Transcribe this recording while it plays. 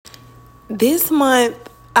This month,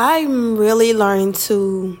 I'm really learning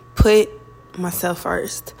to put myself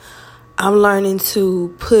first. I'm learning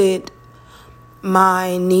to put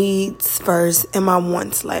my needs first and my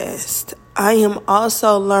wants last. I am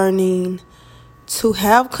also learning to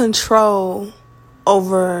have control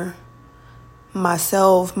over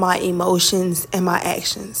myself, my emotions, and my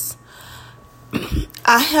actions.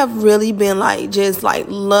 I have really been just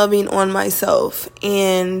loving on myself,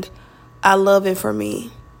 and I love it for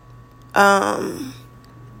me. And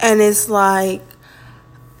it's I'm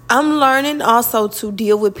learning also to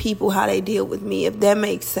deal with people how they deal with me, if that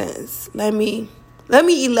makes sense. Let me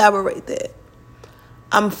elaborate that.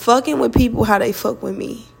 I'm fucking with people how they fuck with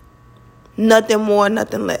me. Nothing more,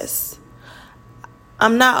 nothing less.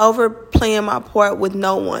 I'm not overplaying my part with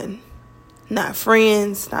no one. Not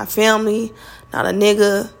friends, not family, not a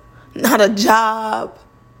nigga, not a job,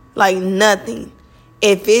 nothing.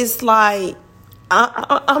 If it's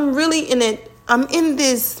I'm really in it. I'm in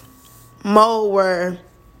this mode where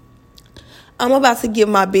I'm about to give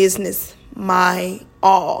my business my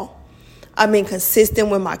all. I've been consistent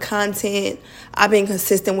with my content. I've been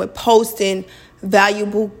consistent with posting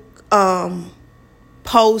valuable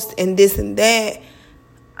posts and this and that.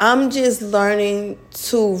 I'm just learning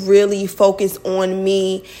to really focus on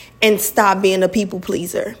me and stop being a people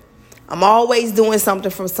pleaser. I'm always doing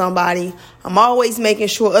something from somebody. I'm always making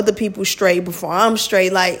sure other people straight before I'm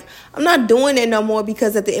straight. I'm not doing it no more,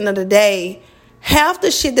 because at the end of the day, half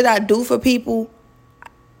the shit that I do for people,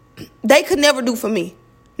 they could never do for me.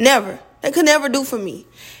 Never. They could never do for me.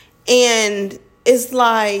 And it's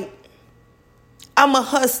I'm a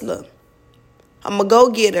hustler. I'm a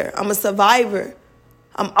go-getter. I'm a survivor.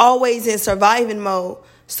 I'm always in surviving mode.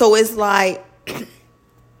 So it's I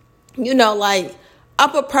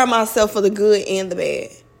prepare myself for the good and the bad.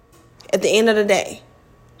 At the end of the day,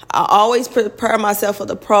 I always prepare myself for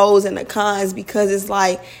the pros and the cons, because it's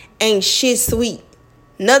ain't shit sweet.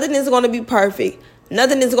 Nothing is going to be perfect.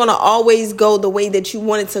 Nothing is going to always go the way that you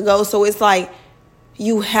want it to go. So it's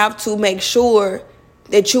you have to make sure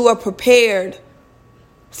that you are prepared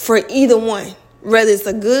for either one, whether it's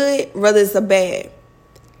a good, whether it's a bad.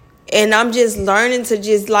 And I'm just learning to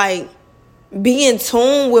just be in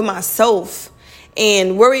tune with myself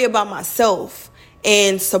and worry about myself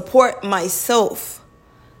and support myself,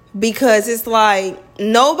 because it's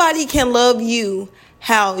nobody can love you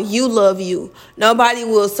how you love you. Nobody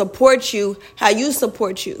will support you how you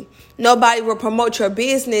support you. Nobody will promote your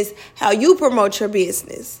business how you promote your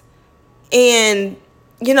business. And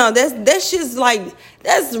that's just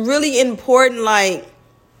that's really important.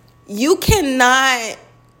 You cannot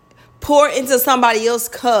pour into somebody else's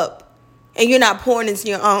cup and you're not pouring into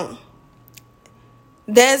your own.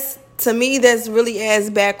 To me, that's really ass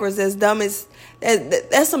backwards. That's dumb as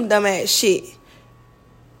that's some dumb ass shit.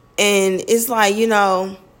 And it's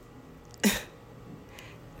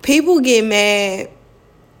people get mad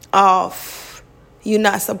off you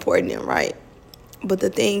not supporting them, right? But the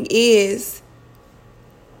thing is,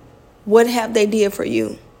 what have they did for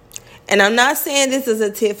you? And I'm not saying this is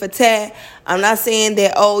a tit for tat. I'm not saying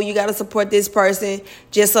that, you got to support this person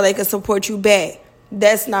just so they can support you back.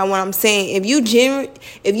 That's not what I'm saying. If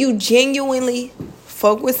you genuinely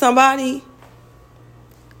fuck with somebody,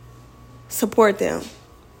 support them.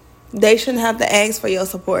 They shouldn't have to ask for your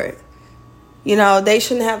support. They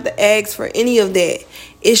shouldn't have to ask for any of that.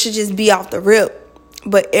 It should just be off the rip.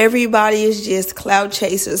 But everybody is just cloud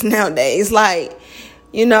chasers nowadays. The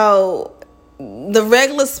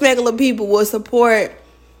regular smegular people will support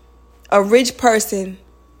a rich person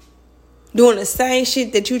doing the same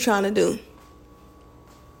shit that you trying to do.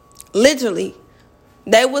 Literally,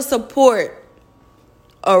 they will support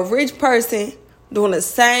a rich person doing the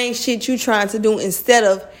same shit you trying to do, instead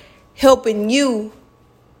of helping you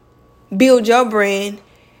build your brand,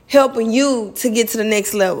 helping you to get to the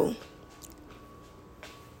next level.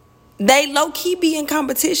 They low-key be in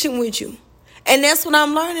competition with you. And that's what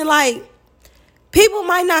I'm learning. People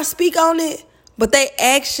might not speak on it, but their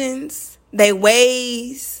actions, their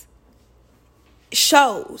ways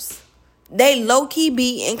shows. They low-key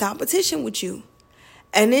be in competition with you.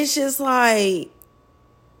 And it's just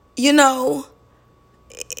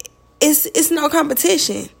it's no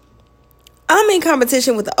competition. I'm in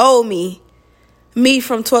competition with the old me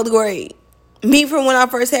from 12th grade, me from when I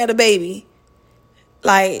first had a baby.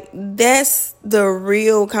 That's the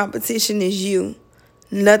real competition, is you,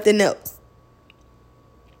 nothing else.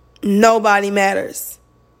 Nobody matters.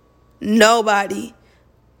 Nobody.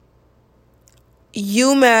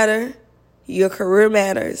 You matter. Your career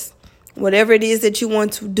matters. Whatever it is that you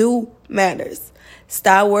want to do matters.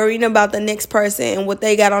 Stop worrying about the next person and what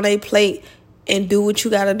they got on their plate, and do what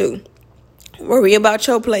you got to do. Worry about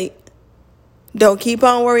your plate. Don't keep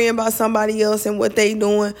on worrying about somebody else and what they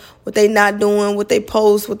doing, what they not doing, what they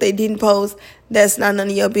post, what they didn't post. That's not none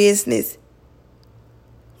of your business.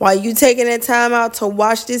 While you taking that time out to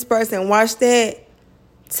watch this person, watch that,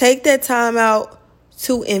 take that time out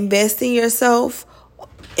to invest in yourself,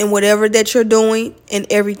 in whatever that you're doing and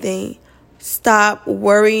everything. Stop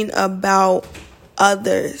worrying about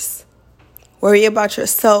others. Worry about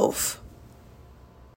yourself.